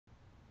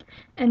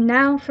And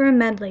now for a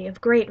medley of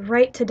great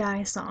Right to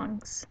Die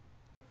songs.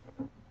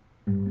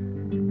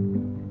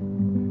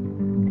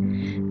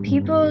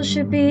 People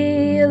should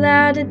be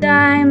allowed to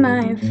die,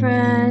 my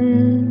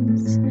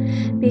friends,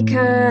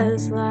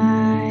 because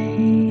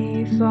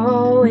life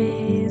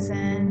always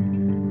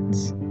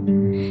ends.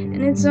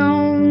 And it's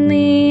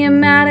only a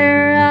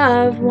matter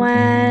of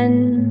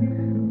when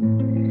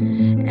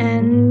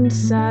and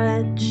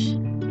such.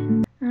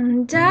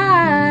 I'm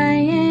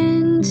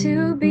dying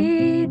to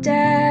be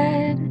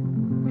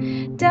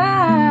dead,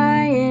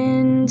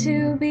 dying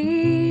to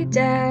be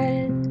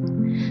dead.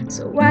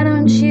 So why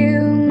don't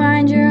you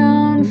mind your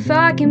own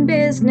fucking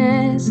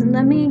business and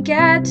let me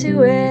get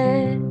to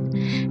it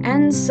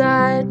and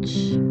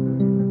such,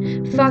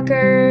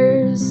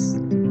 fuckers.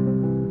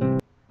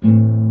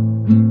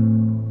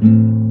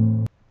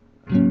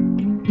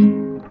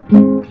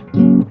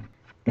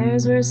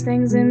 There's worse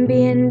things than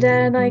being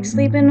dead, like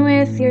sleeping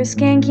with your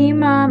skanky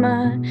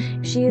mama.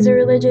 If she's a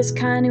religious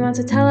cunt who wants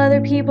to tell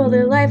other people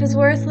their life is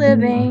worth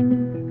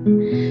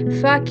living,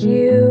 fuck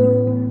you.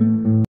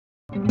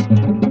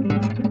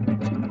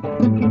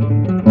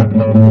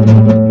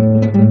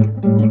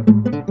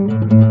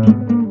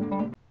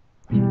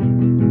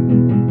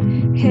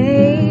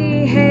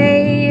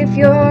 Hey, if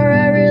you're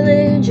a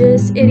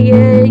religious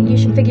idiot, you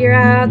should figure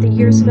out that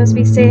you're supposed to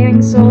be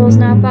saving souls,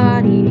 not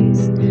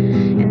bodies,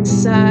 and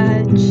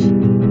such.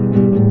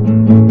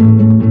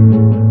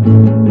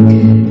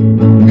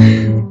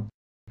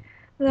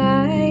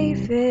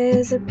 Life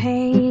is a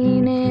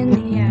pain in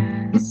the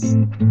ass.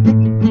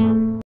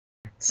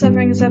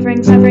 Suffering,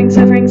 suffering, suffering,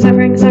 suffering,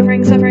 suffering,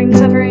 suffering, suffering,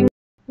 suffering.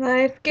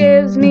 Life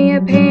gives me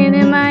a pain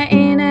in my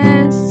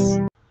anus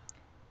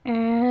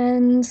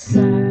and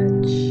such.